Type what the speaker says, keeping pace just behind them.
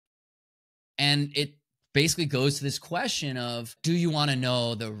And it basically goes to this question of, do you want to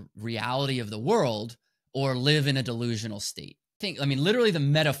know the reality of the world or live in a delusional state? Literally the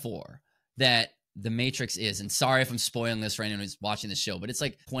metaphor that the Matrix is, and sorry if I'm spoiling this for anyone who's watching this show, but it's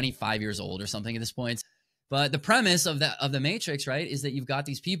like 25 years old or something at this point. But the premise of the Matrix, right, is that you've got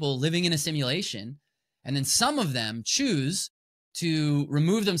these people living in a simulation, and then some of them choose to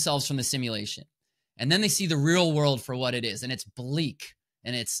remove themselves from the simulation. And then they see the real world for what it is, and it's bleak,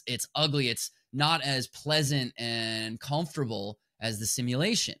 and it's ugly. It's not as pleasant and comfortable as the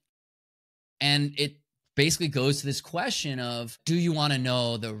simulation. And it basically goes to this question of, do you want to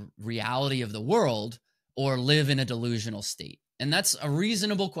know the reality of the world or live in a delusional state? And that's a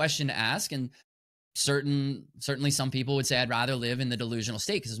reasonable question to ask. And certainly some people would say, I'd rather live in the delusional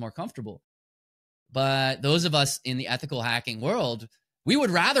state because it's more comfortable. But those of us in the ethical hacking world, we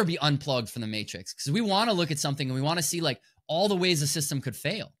would rather be unplugged from the Matrix because we want to look at something and we want to see like all the ways the system could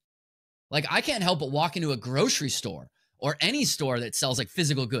fail. Like I can't help but walk into a grocery store or any store that sells like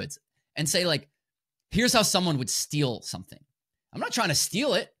physical goods and say like, here's how someone would steal something. I'm not trying to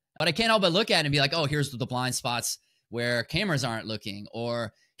steal it, but I can't help but look at it and be like, oh, here's the blind spots where cameras aren't looking.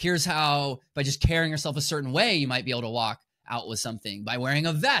 Or here's how, by just carrying yourself a certain way, you might be able to walk out with something by wearing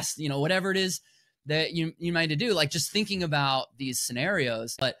a vest, whatever it is that you might do. Like just thinking about these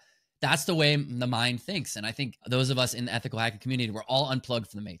scenarios, but that's the way the mind thinks. And I think those of us in the ethical hacking community, we're all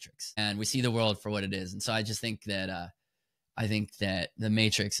unplugged from the Matrix and we see the world for what it is. And so I just think that, the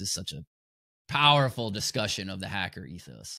Matrix is such a powerful discussion of the hacker ethos.